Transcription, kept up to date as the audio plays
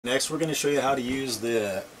Next we're going to show you how to use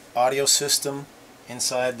the audio system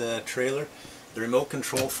inside the trailer. The remote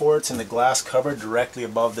control for it's in the glass cupboard directly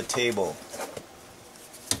above the table.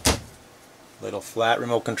 Little flat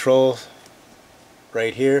remote control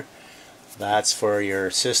right here. That's for your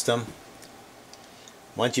system.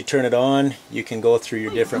 Once you turn it on, you can go through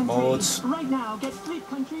your different modes.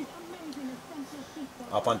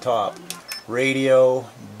 Up on top, radio,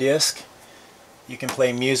 disc. You can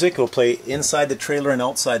play music. It'll play inside the trailer and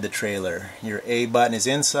outside the trailer. Your A button is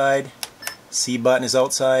inside, C button is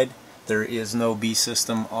outside. There is no B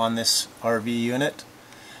system on this RV unit.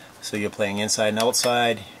 So you're playing inside and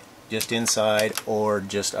outside, just inside, or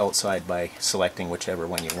just outside by selecting whichever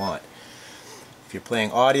one you want. If you're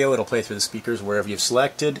playing audio, it'll play through the speakers wherever you've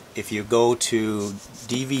selected. If you go to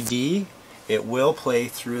DVD, it will play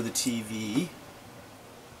through the TV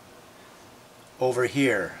over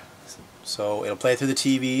here. So it'll play through the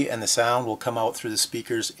TV and the sound will come out through the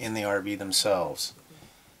speakers in the RV themselves.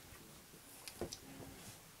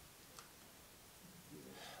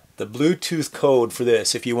 The Bluetooth code for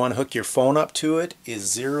this, if you want to hook your phone up to it,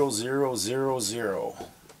 is 0000.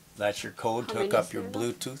 That's your code to hook up your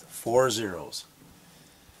Bluetooth. 4 zeros.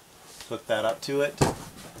 Hook that up to it.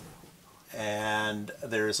 And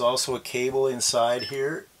there is also a cable inside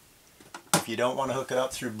here. If you don't want to hook it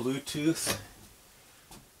up through Bluetooth,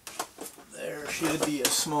 there should be a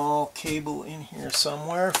small cable in here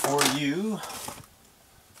somewhere for you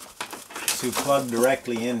to plug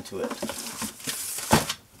directly into it.